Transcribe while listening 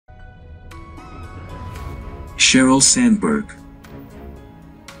Sheryl Sandberg.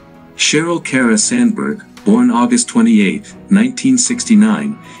 Sheryl Kara Sandberg, born August 28,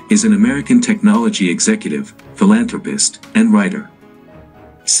 1969, is an American technology executive, philanthropist, and writer.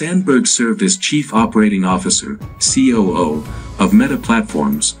 Sandberg served as Chief Operating Officer, COO, of Meta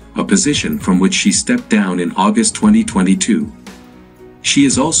Platforms, a position from which she stepped down in August 2022. She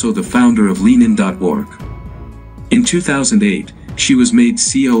is also the founder of Leanin.org. In 2008, she was made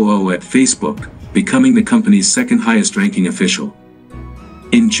COO at Facebook, becoming the company's second highest-ranking official.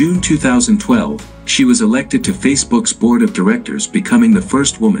 In June 2012, she was elected to Facebook's board of directors, becoming the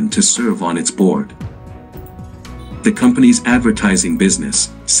first woman to serve on its board. The company's advertising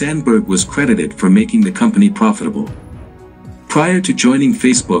business, Sandberg was credited for making the company profitable. Prior to joining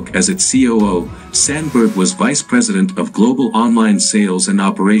Facebook as its COO, Sandberg was vice president of global online sales and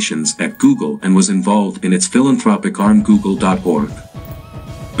operations at Google and was involved in its philanthropic arm Google.org.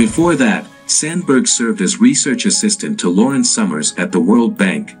 Before that, Sandberg served as research assistant to Lawrence Summers at the World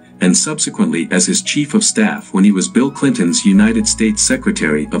Bank, and subsequently as his chief of staff when he was Bill Clinton's United States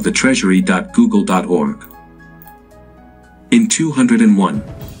Secretary of the Treasury. Google.org. In 201.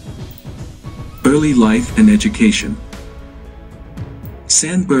 Early life and education.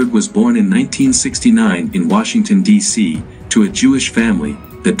 Sandberg was born in 1969 in Washington, D.C., to a Jewish family,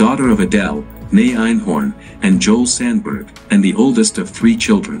 the daughter of Adele, née Einhorn, and Joel Sandberg, and the oldest of 3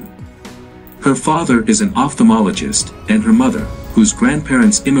 children. Her father is an ophthalmologist, and her mother, whose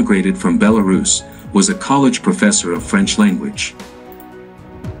grandparents immigrated from Belarus, was a college professor of French language.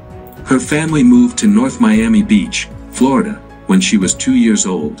 Her family moved to North Miami Beach, Florida, when she was 2 years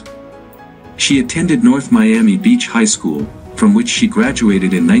old. She attended North Miami Beach High School, from which she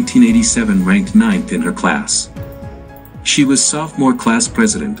graduated in 1987, ranked 9th in her class. She was sophomore class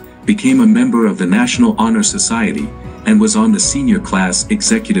president, became a member of the National Honor Society, and was on the senior class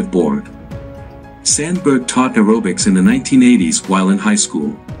executive board. Sandberg taught aerobics in the 1980s while in high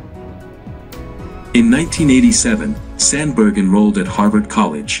school. In 1987, Sandberg enrolled at Harvard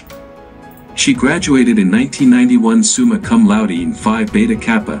College. She graduated in 1991 summa cum laude in Phi Beta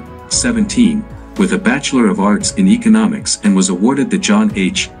Kappa, 17, with a Bachelor of Arts in Economics and was awarded the John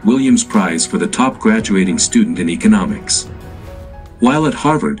H. Williams Prize for the top graduating student in economics. While at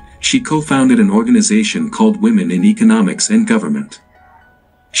Harvard, she co-founded an organization called Women in Economics and Government.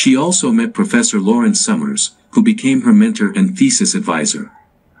 She also met Professor Lawrence Summers, who became her mentor and thesis advisor.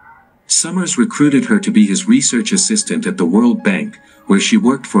 Summers recruited her to be his research assistant at the World Bank, where she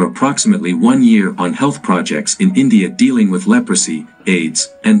worked for approximately 1 year on health projects in India dealing with leprosy, AIDS,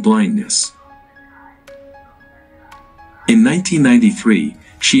 and blindness. In 1993,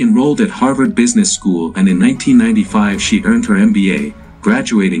 she enrolled at Harvard Business School, and in 1995 she earned her MBA,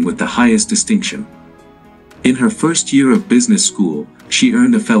 graduating with the highest distinction. In her first year of business school, she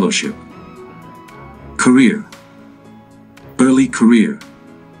earned a fellowship. Career. Early career.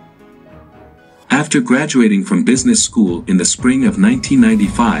 After graduating from business school in the spring of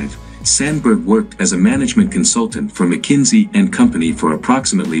 1995, Sandberg worked as a management consultant for McKinsey & Company for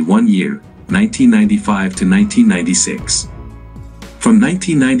approximately 1 year, 1995 to 1996. From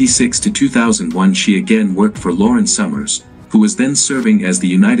 1996 to 2001 she again worked for Lawrence Summers, who was then serving as the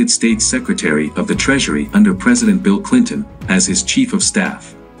United States Secretary of the Treasury under President Bill Clinton, as his chief of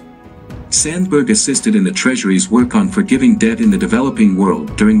staff. Sandberg assisted in the Treasury's work on forgiving debt in the developing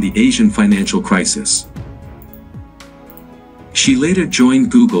world during the Asian financial crisis. She later joined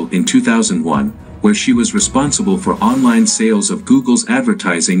Google in 2001, where she was responsible for online sales of Google's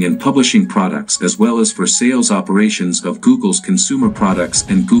advertising and publishing products, as well as for sales operations of Google's consumer products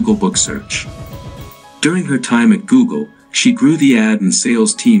and Google Book Search. During her time at Google, she grew the ad and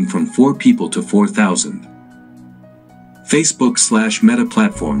sales team from 4 people to 4,000. Facebook/Meta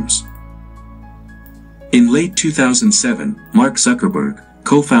Platforms. In late 2007, Mark Zuckerberg,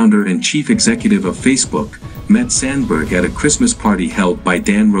 co-founder and chief executive of Facebook, met Sandberg at a Christmas party held by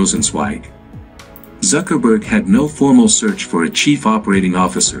Dan Rosensweig. Zuckerberg had no formal search for a chief operating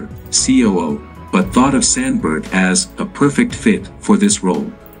officer, COO, but thought of Sandberg as a perfect fit for this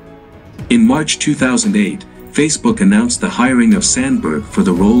role. In March 2008, Facebook announced the hiring of Sandberg for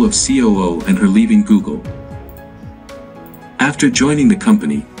the role of COO and her leaving Google. After joining the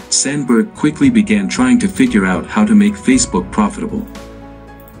company, Sandberg quickly began trying to figure out how to make Facebook profitable.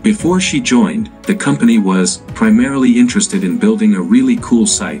 Before she joined, the company was primarily interested in building a really cool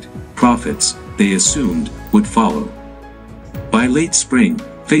site. Profits, they assumed, would follow. By late spring,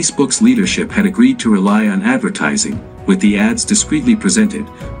 Facebook's leadership had agreed to rely on advertising, with the ads discreetly presented.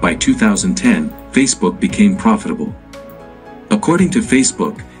 By 2010, Facebook became profitable. According to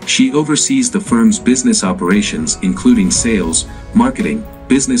Facebook, she oversees the firm's business operations including sales, marketing,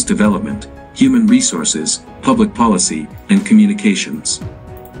 business development, human resources, public policy, and communications.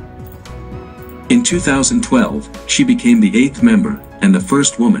 In 2012, she became the 8th member, and the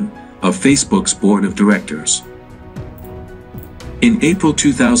first woman, of Facebook's board of directors. In April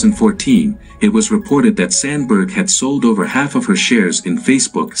 2014, it was reported that Sandberg had sold over half of her shares in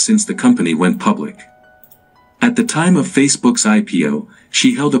Facebook since the company went public. At the time of Facebook's IPO,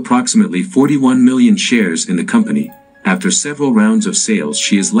 she held approximately 41 million shares in the company. After several rounds of sales,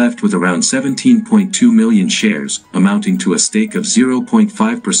 she is left with around 17.2 million shares, amounting to a stake of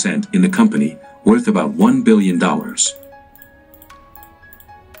 0.5% in the company, worth about $1 billion.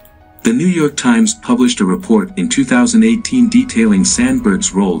 The New York Times published a report in 2018 detailing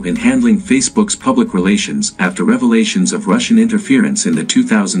Sandberg's role in handling Facebook's public relations after revelations of Russian interference in the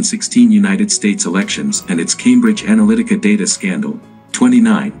 2016 United States elections and its Cambridge Analytica data scandal.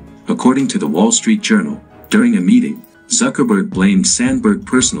 29. According to the Wall Street Journal, during a meeting, Zuckerberg blamed Sandberg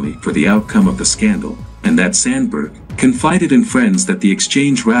personally for the outcome of the scandal, and that Sandberg confided in friends that the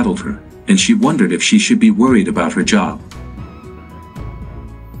exchange rattled her, and she wondered if she should be worried about her job.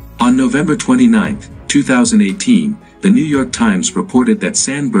 On November 29, 2018, the New York Times reported that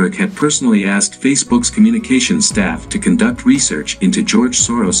Sandberg had personally asked Facebook's communications staff to conduct research into George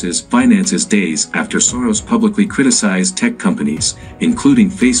Soros's finances days after Soros publicly criticized tech companies, including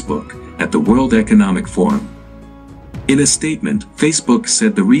Facebook, at the World Economic Forum. In a statement, Facebook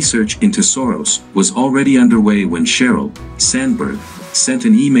said the research into Soros was already underway when Sheryl, Sandberg, sent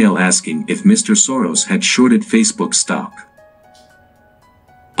an email asking if Mr. Soros had shorted Facebook stock.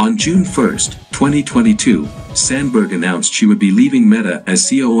 On June 1, 2022, Sandberg announced she would be leaving Meta as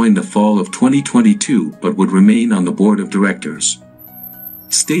COO in the fall of 2022 but would remain on the board of directors.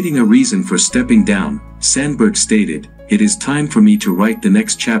 Stating a reason for stepping down, Sandberg stated, "It is time for me to write the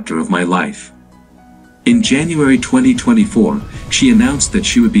next chapter of my life." In January 2024, she announced that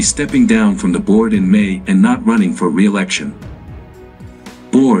she would be stepping down from the board in May and not running for re-election.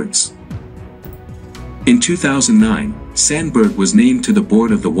 Boards. In 2009, Sandberg was named to the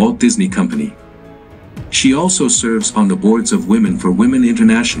board of the Walt Disney Company. She also serves on the boards of Women for Women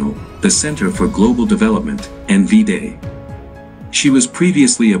International, the Center for Global Development, and V-Day. She was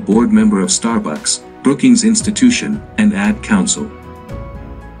previously a board member of Starbucks, Brookings Institution, and Ad Council.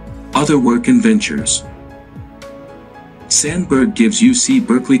 Other work and ventures. Sandberg gives UC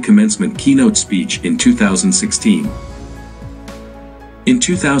Berkeley commencement keynote speech in 2016. In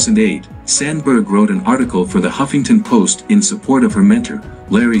 2008, Sandberg wrote an article for the Huffington Post in support of her mentor,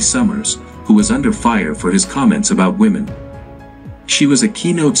 Larry Summers, who was under fire for his comments about women. She was a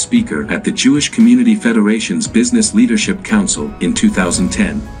keynote speaker at the Jewish Community Federation's Business Leadership Council in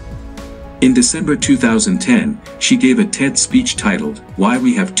 2010. In December 2010, she gave a TED speech titled, "Why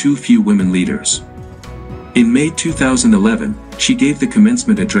We Have Too Few Women Leaders." In May 2011, she gave the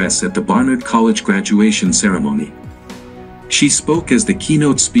commencement address at the Barnard College graduation ceremony. She spoke as the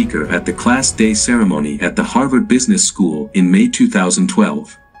keynote speaker at the Class Day ceremony at the Harvard Business School in May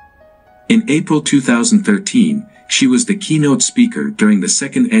 2012. In April 2013, she was the keynote speaker during the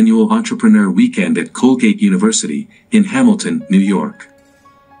second annual Entrepreneur Weekend at Colgate University, in Hamilton, New York.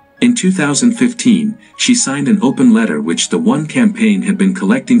 In 2015, she signed an open letter which the One campaign had been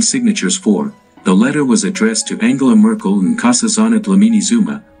collecting signatures for. The letter was addressed to Angela Merkel and Nkosazana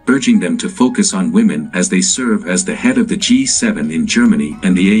Dlamini-Zuma, urging them to focus on women as they serve as the head of the G7 in Germany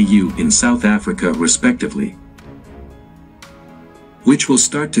and the AU in South Africa respectively, which will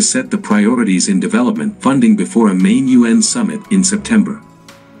start to set the priorities in development funding before a main UN summit in September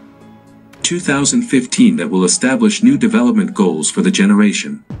 2015 that will establish new development goals for the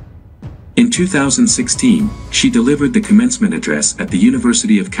generation. In 2016, she delivered the commencement address at the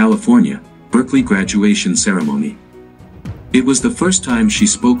University of California, Berkeley graduation ceremony. It was the first time she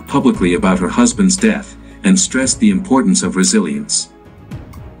spoke publicly about her husband's death, and stressed the importance of resilience.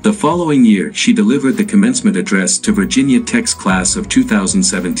 The following year she delivered the commencement address to Virginia Tech's class of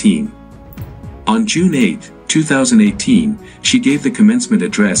 2017. On June 8, 2018, she gave the commencement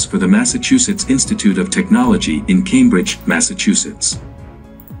address for the Massachusetts Institute of Technology in Cambridge, Massachusetts.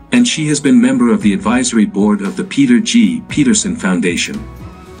 And she has been member of the advisory board of the Peter G. Peterson Foundation.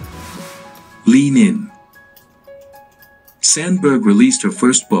 Lean In. Sandberg released her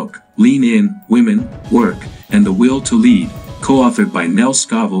first book, Lean In, Women, Work, and the Will to Lead, co-authored by Nell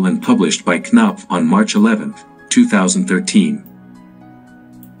Scoville and published by Knopf on March 11, 2013.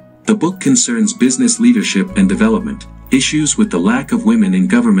 The book concerns business leadership and development, issues with the lack of women in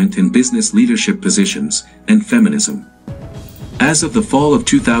government and business leadership positions, and feminism. As of the fall of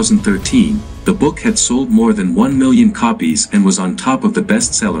 2013, the book had sold more than 1 million copies and was on top of the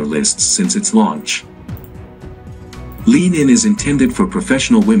bestseller lists since its launch. Lean In is intended for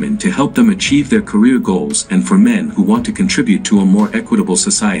professional women to help them achieve their career goals and for men who want to contribute to a more equitable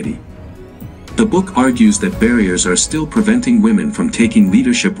society. The book argues that barriers are still preventing women from taking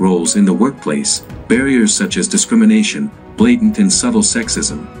leadership roles in the workplace, barriers such as discrimination, blatant and subtle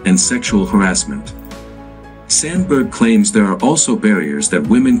sexism, and sexual harassment. Sandberg claims there are also barriers that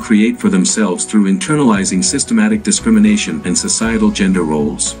women create for themselves through internalizing systematic discrimination and societal gender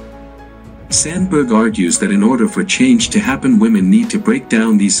roles. Sandberg argues that in order for change to happen, women need to break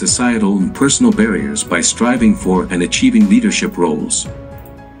down these societal and personal barriers by striving for and achieving leadership roles.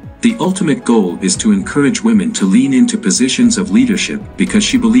 The ultimate goal is to encourage women to lean into positions of leadership because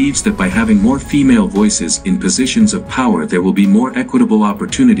she believes that by having more female voices in positions of power, there will be more equitable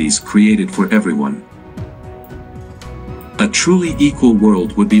opportunities created for everyone. A truly equal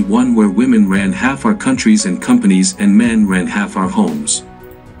world would be one where women ran half our countries and companies and men ran half our homes.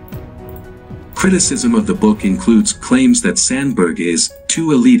 Criticism of the book includes claims that Sandberg is too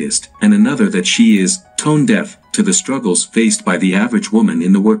elitist and another that she is tone-deaf to the struggles faced by the average woman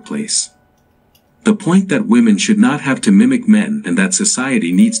in the workplace. The point that women should not have to mimic men and that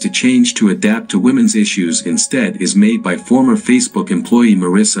society needs to change to adapt to women's issues instead is made by former Facebook employee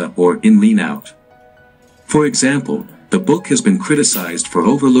Marissa Orr in Lean Out. For example, the book has been criticized for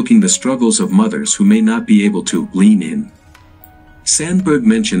overlooking the struggles of mothers who may not be able to lean in. Sandberg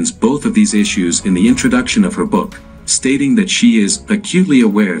mentions both of these issues in the introduction of her book, stating that she is acutely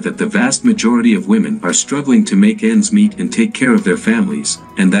aware that the vast majority of women are struggling to make ends meet and take care of their families,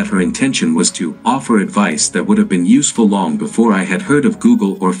 and that her intention was to offer advice that would have been useful long before I had heard of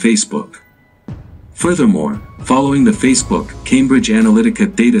Google or Facebook. Furthermore, following the Facebook Cambridge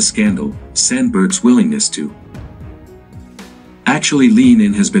Analytica data scandal, Sandberg's willingness to actually lean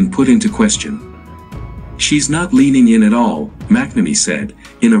in has been put into question. "She's not leaning in at all," McNamee said,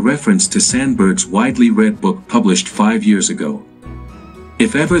 in a reference to Sandberg's widely read book published 5 years ago.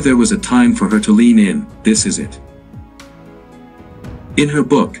 "If ever there was a time for her to lean in, this is it." In her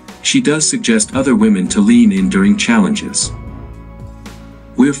book, she does suggest other women to lean in during challenges.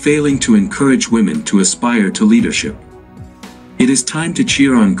 "We're failing to encourage women to aspire to leadership. It is time to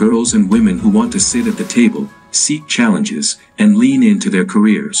cheer on girls and women who want to sit at the table, seek challenges, and lean into their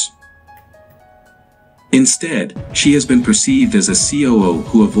careers." Instead, she has been perceived as a COO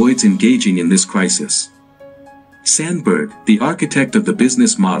who avoids engaging in this crisis. Sandberg, the architect of the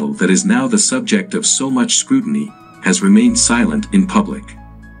business model that is now the subject of so much scrutiny, has remained silent in public.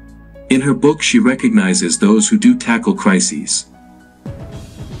 In her book, she recognizes those who do tackle crises.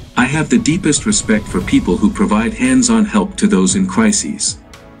 "I have the deepest respect for people who provide hands-on help to those in crises.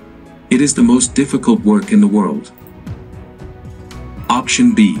 It is the most difficult work in the world."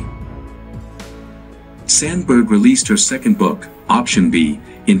 Option B. Sandberg released her second book, Option B,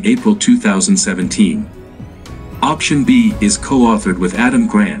 in April 2017. Option B is co-authored with Adam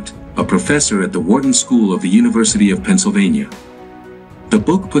Grant, a professor at the Wharton School of the University of Pennsylvania. The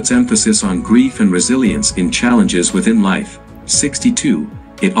book puts emphasis on grief and resilience in challenges within life. 62,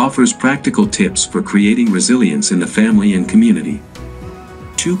 it offers practical tips for creating resilience in the family and community.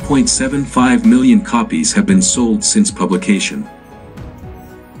 2.75 million copies have been sold since publication.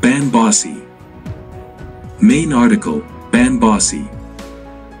 Ban Bossy. Main article, Ban Bossy.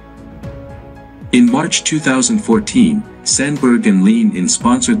 In March 2014, Sandberg and Lean In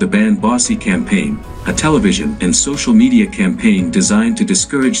sponsored the Ban Bossy campaign, a television and social media campaign designed to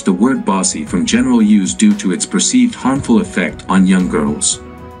discourage the word bossy from general use due to its perceived harmful effect on young girls.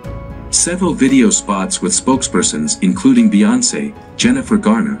 Several video spots with spokespersons including Beyoncé, Jennifer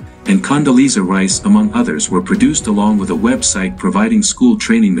Garner, and Condoleezza Rice among others were produced, along with a website providing school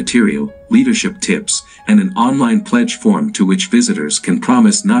training material, leadership tips, and an online pledge form to which visitors can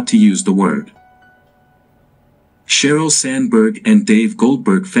promise not to use the word. Sheryl Sandberg and Dave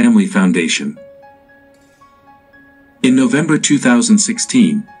Goldberg Family Foundation. In November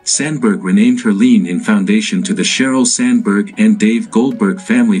 2016, Sandberg renamed her Lean In Foundation to the Sheryl Sandberg and Dave Goldberg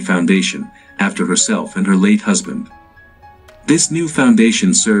Family Foundation, after herself and her late husband. This new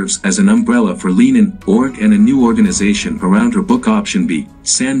foundation serves as an umbrella for Lean In org and a new organization around her book Option B.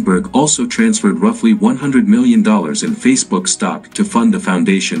 Sandberg also transferred roughly $100 million in Facebook stock to fund the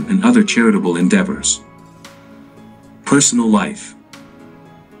foundation and other charitable endeavors. Personal life.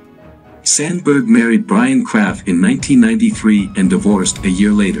 Sandberg married Brian Kraft in 1993 and divorced a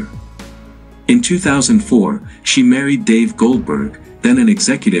year later. In 2004, she married Dave Goldberg, then an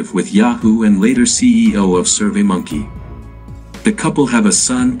executive with Yahoo and later CEO of SurveyMonkey. The couple have a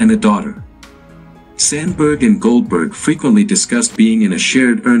son and a daughter. Sandberg and Goldberg frequently discussed being in a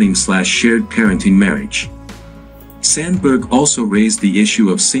shared earning/shared parenting marriage. Sandberg also raised the issue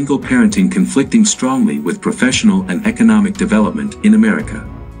of single parenting conflicting strongly with professional and economic development in America.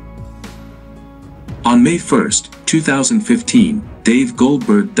 On May 1, 2015, Dave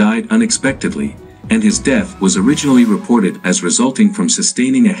Goldberg died unexpectedly, and his death was originally reported as resulting from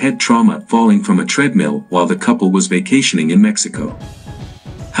sustaining a head trauma falling from a treadmill while the couple was vacationing in Mexico.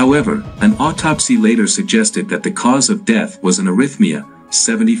 However, an autopsy later suggested that the cause of death was an arrhythmia,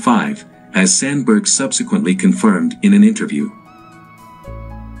 75, as Sandberg subsequently confirmed in an interview.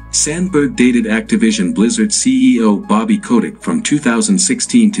 Sandberg dated Activision Blizzard CEO Bobby Kotick from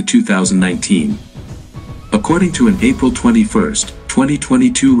 2016 to 2019. According to an April 21,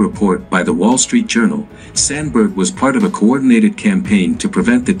 2022 report by the Wall Street Journal, Sandberg was part of a coordinated campaign to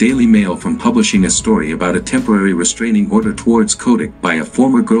prevent the Daily Mail from publishing a story about a temporary restraining order towards Kotick by a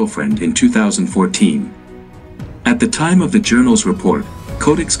former girlfriend in 2014. At the time of the Journal's report,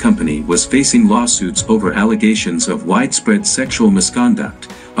 Kotick's company was facing lawsuits over allegations of widespread sexual misconduct,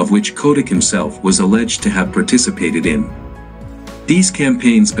 of which Kotick himself was alleged to have participated in. These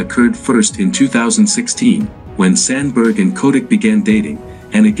campaigns occurred first in 2016, when Sandberg and Kotick began dating,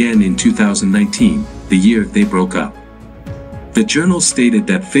 and again in 2019, the year they broke up. The Journal stated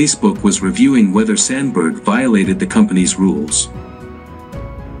that Facebook was reviewing whether Sandberg violated the company's rules.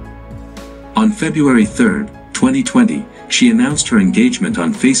 On February 3, 2020, she announced her engagement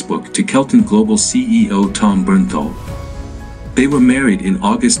on Facebook to Kelton Global CEO Tom Bernthal. They were married in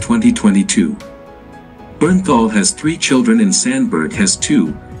August 2022. Bernthal has 3 children and Sandberg has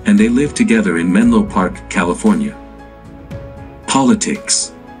 2, and they live together in Menlo Park, California.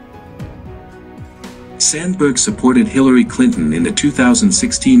 Politics. Sandberg supported Hillary Clinton in the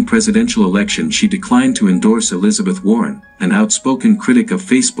 2016 presidential election. She declined to endorse Elizabeth Warren, an outspoken critic of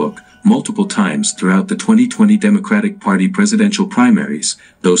Facebook, multiple times throughout the 2020 Democratic Party presidential primaries,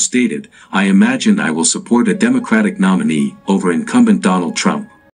 though stated, "I imagine I will support a Democratic nominee over incumbent Donald Trump."